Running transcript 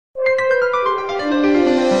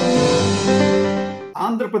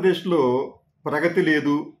ఆంధ్రప్రదేశ్లో ప్రగతి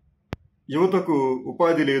లేదు, యువతకు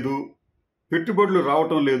ఉపాధి లేదు, పెట్టుబడులు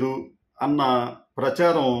రావటం లేదు అన్న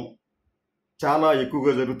ప్రచారం చాలా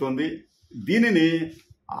ఎక్కువగా జరుగుతోంది. దీనిని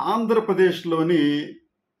ఆంధ్రప్రదేశ్లోని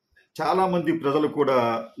చాలామంది ప్రజలు కూడా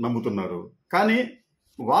నమ్ముతున్నారు. కానీ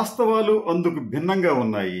వాస్తవాలు అందుకు భిన్నంగా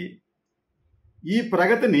ఉన్నాయి. ఈ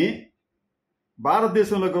ప్రగతిని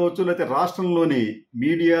భారతదేశంలో కావచ్చు, లేకపోతే రాష్ట్రంలోని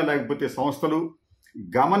మీడియా లేకపోతే సంస్థలు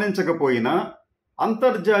గమనించకపోయినా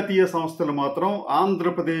అంతర్జాతీయ సంస్థలు మాత్రం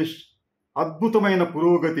ఆంధ్రప్రదేశ్ అద్భుతమైన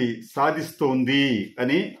పురోగతి సాధిస్తోంది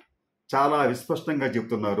అని చాలా విస్పష్టంగా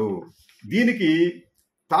చెప్తున్నారు. దీనికి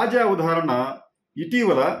తాజా ఉదాహరణ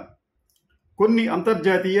ఇటీవల కొన్ని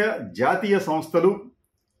అంతర్జాతీయ జాతీయ సంస్థలు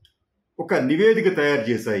ఒక నివేదిక తయారు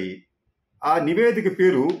చేశాయి. ఆ నివేదిక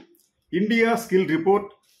పేరు India skill report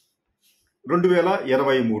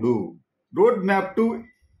 2023 road map to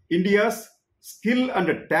India's skill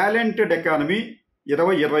and talented economy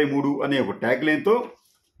 2023 అనే ఒక ట్యాగ్లైన్తో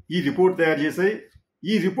ఈ రిపోర్ట్ తయారు చేశాయి.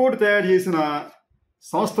 ఈ రిపోర్ట్ తయారు చేసిన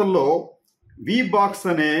సంస్థల్లో వీబాక్స్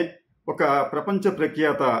అనే ఒక ప్రపంచ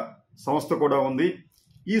ప్రఖ్యాత సంస్థ కూడా ఉంది.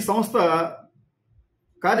 ఈ సంస్థ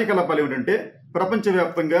కార్యకలాపాలు ఏమిటంటే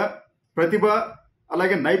ప్రపంచవ్యాప్తంగా ప్రతిభ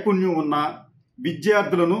అలాగే నైపుణ్యం ఉన్న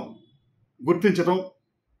విద్యార్థులను గుర్తించడం,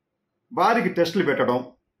 వారికి టెస్టులు పెట్టడం.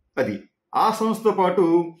 అది ఆ సంస్థతో పాటు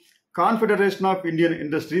కాన్ఫెడరేషన్ ఆఫ్ ఇండియన్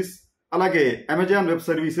ఇండస్ట్రీస్, అలాగే అమెజాన్ వెబ్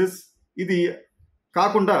సర్వీసెస్, ఇది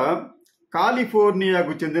కాకుండా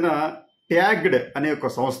కాలిఫోర్నియాకు చెందిన ట్యాగ్డ్ అనే ఒక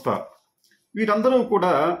సంస్థ, వీరందరూ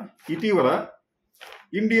కూడా ఇటీవల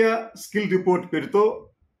ఇండియా స్కిల్ రిపోర్ట్ పేరుతో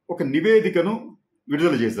ఒక నివేదికను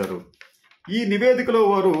విడుదల చేశారు. ఈ నివేదికలో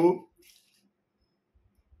వారు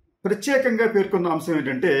ప్రత్యేకంగా పేర్కొన్న అంశం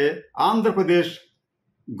ఏంటంటే ఆంధ్రప్రదేశ్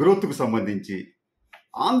గ్రోత్కు సంబంధించి.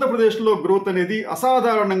 ఆంధ్రప్రదేశ్లో గ్రోత్ అనేది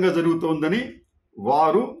అసాధారణంగా జరుగుతోందని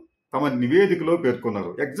వారు తమ నివేదికలో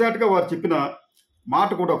పేర్కొన్నారు. ఎగ్జాక్ట్గా వారు చెప్పిన మాట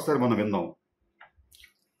కూడా ఒకసారి మనం విందాం.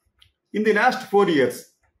 In the last 4 years,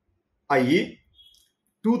 i.e.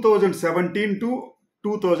 2017 to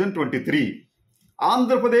 2023,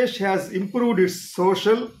 Andhra Pradesh has improved its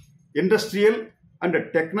social, industrial and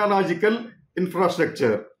technological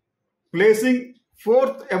infrastructure, placing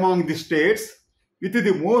 4th among the states with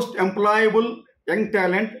the most employable young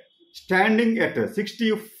talent, standing at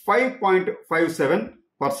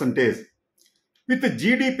 65.57%, with a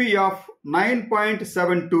GDP of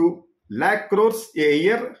 9.72 lakh crores a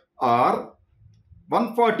year or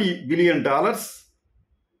 $140 billion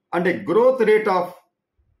and a growth rate of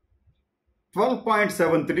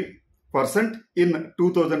 12.73% in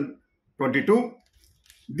 2022.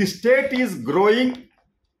 The state is growing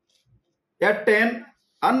at an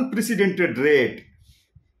unprecedented rate.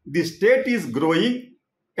 The state is growing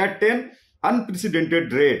at an unprecedented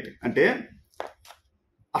rate. అంటే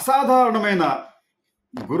అసాధారణమైన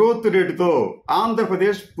growth రేటుతో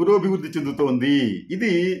ఆంధ్రప్రదేశ్ పురోభివృద్ధి చెందుతోంది.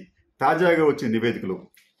 ఇది తాజాగా వచ్చిన నివేదికలు.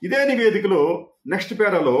 ఇదే నివేదికలో next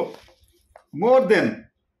పేరాలో more than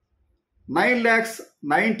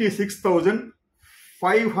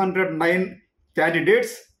 9,96,509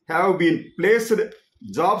 candidates have been placed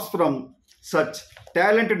jobs from such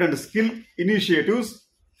talented and skill initiatives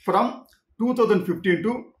from 2015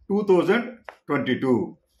 to 2022.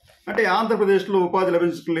 అంటే ఆంధ్రప్రదేశ్లో ఉపాధి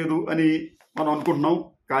లభించడం లేదు అని మనం అనుకుంటున్నాం,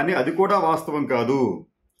 కానీ అది కూడా వాస్తవం కాదు.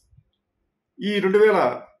 ఈ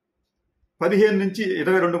 2015 నుంచి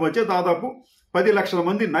 22 మధ్య దాదాపు 10 లక్షల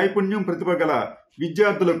మంది నైపుణ్యం ప్రతిభ గల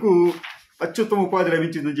విద్యార్థులకు అత్యుత్తమ ఉపాధి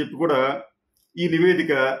లభించిందని చెప్పి కూడా ఈ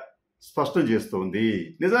నివేదిక స్పష్టం చేస్తోంది.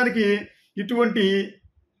 నిజానికి ఇటువంటి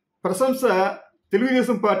ప్రశంస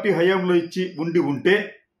తెలుగుదేశం పార్టీ హయాంలో ఇచ్చి ఉంటే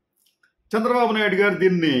చంద్రబాబు నాయుడు గారు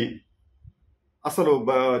దీన్ని అసలు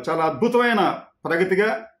చాలా అద్భుతమైన ప్రగతిగా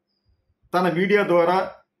తన మీడియా ద్వారా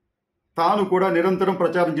తాను కూడా నిరంతరం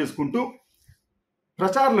ప్రచారం చేసుకుంటూ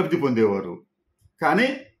ప్రచార లబ్ధి పొందేవారు. కానీ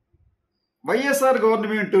వైఎస్ఆర్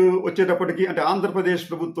గవర్నమెంట్ వచ్చేటప్పటికి, అంటే ఆంధ్రప్రదేశ్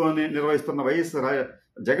ప్రభుత్వాన్ని నిర్వహిస్తున్న వైఎస్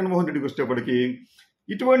జగన్మోహన్ రెడ్డికి వచ్చేటప్పటికి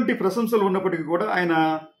ఇటువంటి ప్రశంసలు ఉన్నప్పటికీ కూడా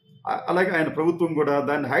అలాగే ఆయన ప్రభుత్వం కూడా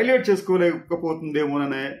దాన్ని హైలైట్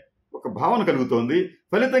చేసుకోలేకపోతుందేమోననే ఒక భావన కలుగుతోంది.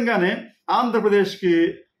 ఫలితంగానే ఆంధ్రప్రదేశ్కి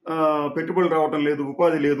పెట్టుబడులు రావటం లేదు,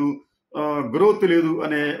 ఉపాధి లేదు, గ్రోత్ లేదు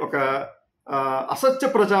అనే ఒక అసత్య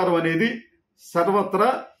ప్రచారం అనేది సర్వత్రా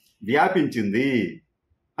వ్యాపించింది.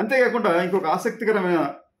 అంతేకాకుండా ఇంకొక ఆసక్తికరమైన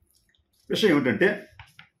విషయం ఏమిటంటే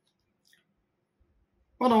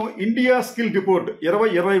మనం ఇండియా స్కిల్ రిపోర్ట్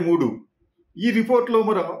 2023 ఈ రిపోర్ట్లో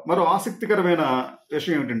మరో ఆసక్తికరమైన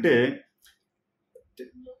విషయం ఏమిటంటే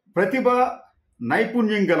ప్రతిభ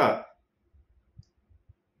నైపుణ్యం గల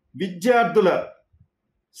విద్యార్థుల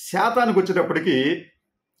శాతానికి వచ్చేటప్పటికి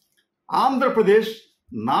ఆంధ్రప్రదేశ్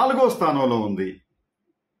 4వ స్థానంలో ఉంది.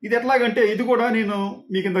 ఇది ఎట్లాగంటే ఇది కూడా నేను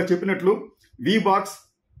మీకు ఇందాక చెప్పినట్లు Wheebox,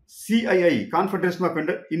 CII confederation of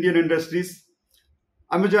Indian industries,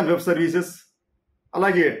 Amazon web services,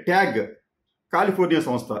 అలాగే ట్యాగ్ కాలిఫోర్నియా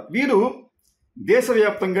సంస్థ, వీరు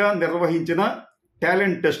దేశవ్యాప్తంగా నిర్వహించిన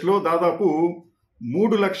టాలెంట్ టెస్ట్లో దాదాపు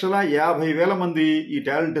 3,50,000 మంది ఈ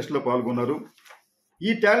టాలెంట్ టెస్ట్లో పాల్గొన్నారు.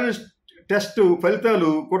 ఈ టాలెంట్ టెస్ట్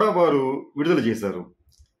ఫలితాలు కూడా వారు విడుదల చేశారు.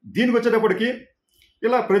 దీనికి వచ్చేటప్పటికి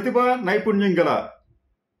ఇలా ప్రతిభ, నైపుణ్యం గల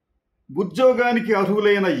ఉద్యోగానికి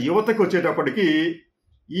అర్హులైన యువతకు వచ్చేటప్పటికి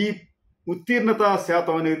ఈ ఉత్తీర్ణత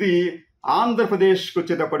శాతం అనేది ఆంధ్రప్రదేశ్కి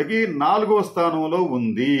వచ్చేటప్పటికి 4వ స్థానంలో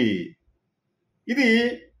ఉంది. ఇది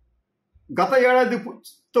గత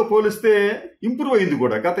ఏడాదితో పోలిస్తే ఇంప్రూవ్ అయింది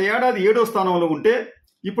కూడా. గత ఏడాది 7వ స్థానంలో ఉంటే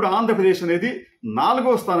ఇప్పుడు ఆంధ్రప్రదేశ్ అనేది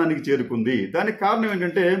 4వ స్థానానికి చేరుకుంది. దానికి కారణం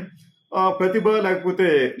ఏంటంటే ప్రతిభ లేకపోతే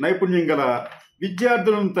నైపుణ్యం గల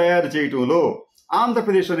విద్యార్థులను తయారు చేయటంలో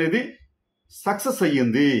ఆంధ్రప్రదేశ్ అనేది సక్సెస్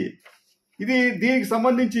అయ్యింది. దీనికి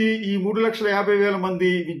సంబంధించి ఈ 3,50,000 మంది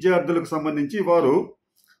విద్యార్థులకు సంబంధించి వారు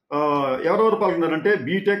ఎవరెవరు పాల్గొన్నారంటే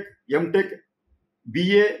BTech, MTech,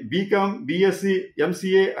 BA, BCom, BSc,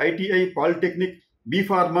 MCA, ITI, polytechnic,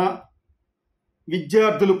 B Pharma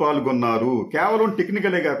విద్యార్థులు పాల్గొన్నారు. కేవలం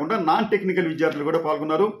టెక్నికలే కాకుండా నాన్ టెక్నికల్ విద్యార్థులు కూడా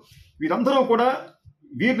పాల్గొన్నారు. వీరందరూ కూడా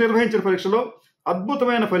వీరు నిర్వహించిన పరీక్షలో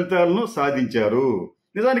అద్భుతమైన ఫలితాలను సాధించారు.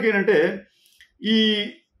 నిజానికి ఏంటంటే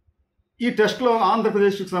ఈ టెస్ట్లో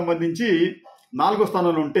ఆంధ్రప్రదేశ్కి సంబంధించి 4వ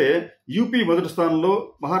స్థానంలో ఉంటే యూపీ మొదటి స్థానంలో,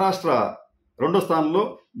 మహారాష్ట్ర 2వ స్థానంలో,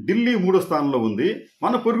 ఢిల్లీ 3వ స్థానంలో ఉంది.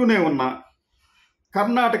 మన పొరుగునే ఉన్న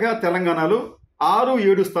కర్ణాటక, తెలంగాణలో 6,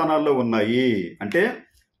 7 స్థానాల్లో ఉన్నాయి. అంటే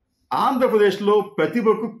ఆంధ్రప్రదేశ్లో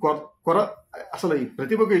ప్రతిభకు అసలు ఈ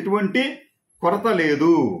ప్రతిభకు ఎటువంటి కొరత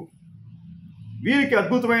లేదు. వీరికి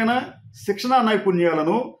అద్భుతమైన శిక్షణా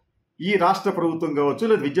నైపుణ్యాలను ఈ రాష్ట్ర ప్రభుత్వం కావచ్చు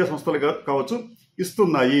లేదా విద్యా సంస్థలు కావచ్చు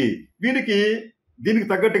ఇస్తున్నాయి. దీనికి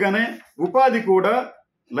తగ్గట్టుగానే ఉపాధి కూడా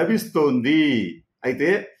లభిస్తోంది. అయితే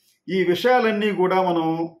ఈ విషయాలన్నీ కూడా మనం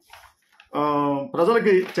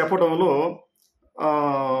ప్రజలకి చెప్పడంలో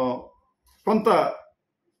కొంత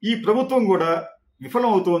ఈ ప్రభుత్వం కూడా విఫలం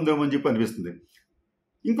అవుతుందేమో అని చెప్పి అనిపిస్తుంది.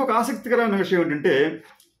 ఇంకొక ఆసక్తికరమైన విషయం ఏంటంటే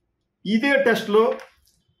ఇదే టెస్ట్లో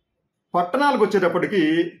పట్టణాలకు వచ్చేటప్పటికి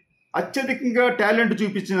అత్యధికంగా టాలెంట్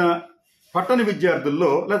చూపించిన పట్టణ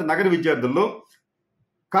విద్యార్థుల్లో లేదా నగర విద్యార్థుల్లో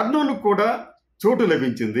కర్నూలుకు కూడా చోటు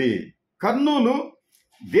లభించింది. కర్నూలు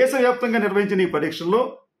దేశవ్యాప్తంగా నిర్వహించిన ఈ పరీక్షల్లో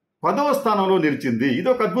 10వ స్థానంలో నిలిచింది. ఇది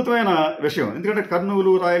ఒక అద్భుతమైన విషయం. ఎందుకంటే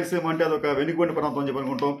కర్నూలు, రాయలసీమ అంటే అదొక వెనుకబడిన ప్రాంతం అని చెప్పి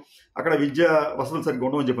అనుకుంటాం. అక్కడ విద్యా వసతులు సరిగ్గా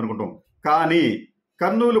ఉండవని చెప్పి అనుకుంటాం. కానీ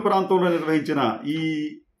కర్నూలు ప్రాంతంలో నిర్వహించిన ఈ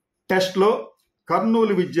టెస్ట్లో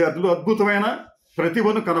కర్నూలు విద్యార్థులు అద్భుతమైన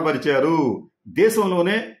ప్రతిభను కనబరిచారు.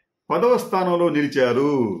 దేశంలోనే 10వ స్థానంలో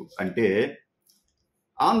నిలిచారు. అంటే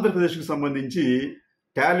ఆంధ్రప్రదేశ్కి సంబంధించి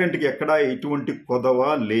టాలెంట్కి ఎక్కడా ఎటువంటి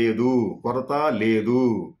కొరత లేదు.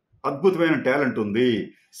 అద్భుతమైన టాలెంట్ ఉంది.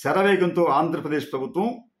 శరవేగంతో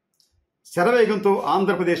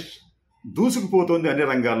ఆంధ్రప్రదేశ్ దూసుకుపోతోంది అన్ని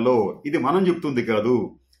రంగాల్లో. ఇది మనం చెప్తుంది కాదు,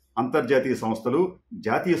 అంతర్జాతీయ సంస్థలు,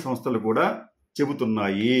 జాతీయ సంస్థలు కూడా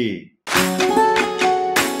చెబుతున్నాయి.